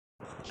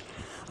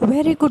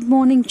Very good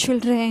morning,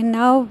 children.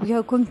 Now we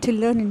are going to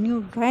learn a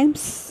new rhyme.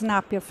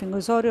 Snap your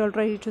fingers. Are you all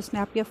ready to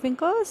snap your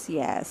fingers?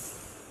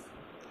 Yes.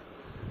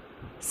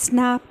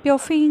 Snap your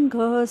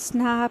fingers,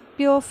 snap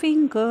your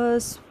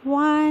fingers.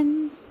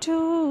 One,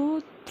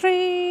 two,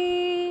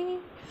 three.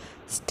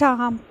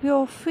 Stomp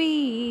your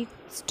feet,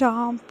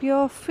 stomp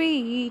your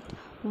feet.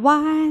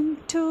 One,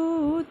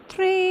 two,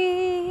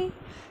 three.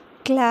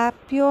 Clap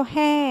your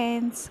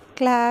hands,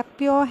 clap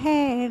your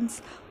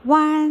hands.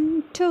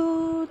 One,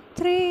 two,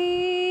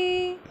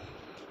 three.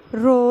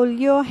 Roll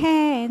your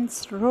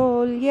hands,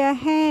 roll your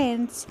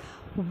hands.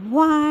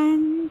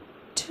 One,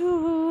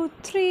 two,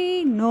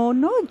 three. No,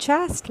 no,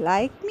 just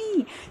like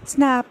me.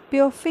 Snap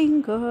your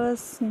fingers,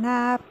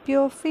 snap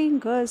your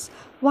fingers.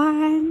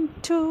 One,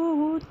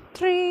 two,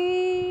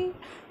 three.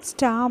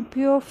 Stomp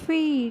your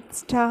feet,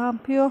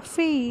 stomp your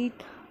feet.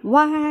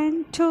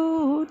 One,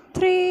 two,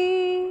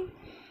 three.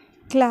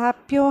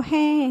 Clap your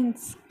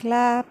hands,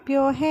 clap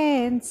your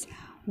hands.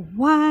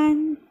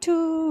 One,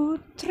 two,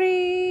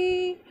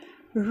 three.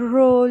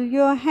 Roll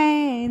your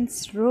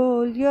hands,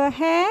 roll your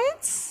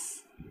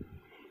hands.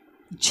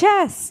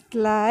 Just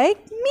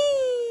like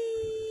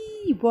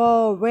me.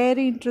 Wow,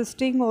 very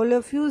interesting. All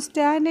of you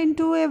stand and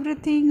do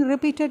everything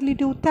repeatedly.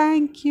 Do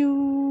thank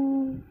you.